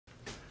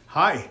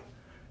Hi,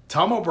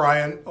 Tom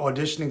O'Brien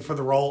auditioning for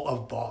the role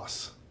of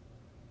Boss.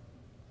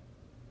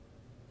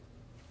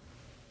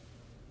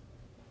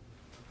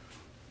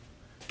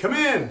 Come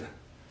in.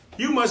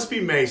 You must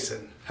be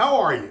Mason. How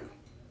are you?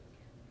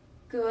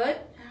 Good.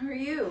 How are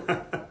you?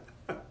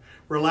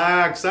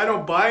 Relax, I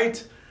don't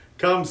bite.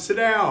 Come, sit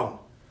down.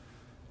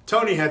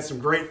 Tony had some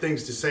great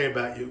things to say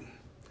about you.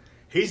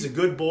 He's a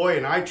good boy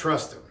and I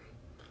trust him.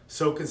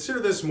 So consider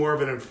this more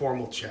of an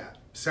informal chat.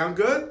 Sound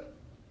good?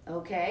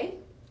 Okay.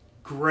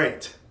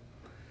 Great.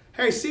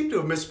 Hey, I seem to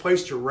have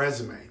misplaced your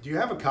resume. Do you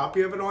have a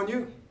copy of it on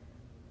you?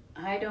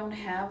 I don't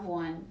have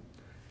one.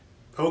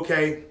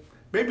 Okay,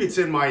 maybe it's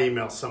in my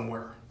email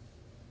somewhere.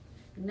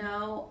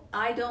 No,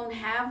 I don't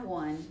have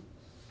one.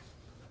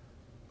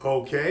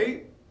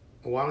 Okay,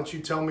 why don't you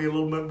tell me a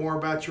little bit more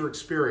about your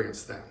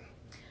experience then?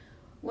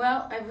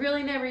 Well, I've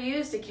really never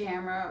used a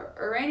camera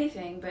or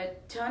anything,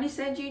 but Tony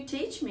said you'd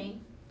teach me.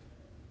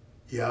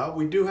 Yeah,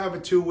 we do have a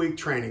 2-week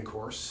training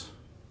course.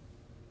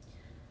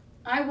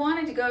 I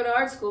wanted to go to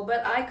art school,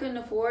 but I couldn't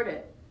afford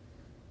it.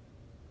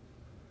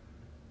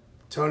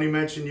 Tony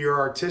mentioned your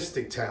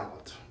artistic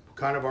talent. What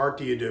kind of art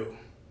do you do?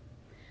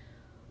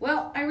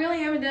 Well, I really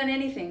haven't done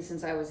anything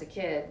since I was a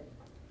kid.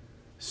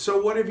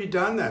 So what have you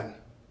done then?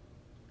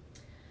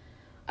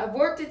 I've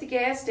worked at the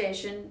gas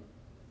station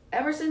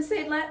ever since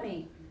they'd let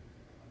me.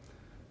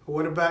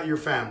 What about your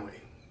family?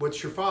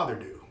 What's your father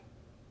do?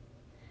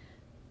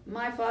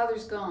 My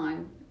father's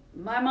gone.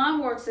 My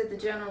mom works at the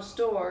general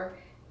store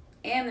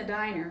and the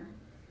diner.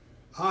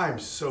 I'm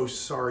so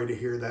sorry to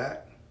hear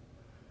that.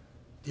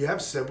 Do you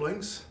have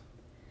siblings?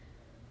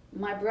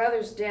 My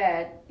brother's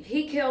dead.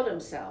 He killed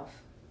himself.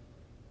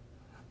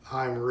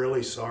 I'm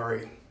really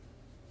sorry.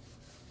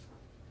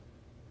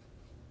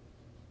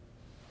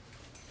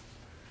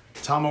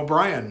 Tom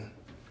O'Brien,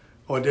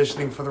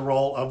 auditioning for the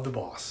role of the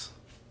Boss.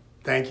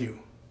 Thank you.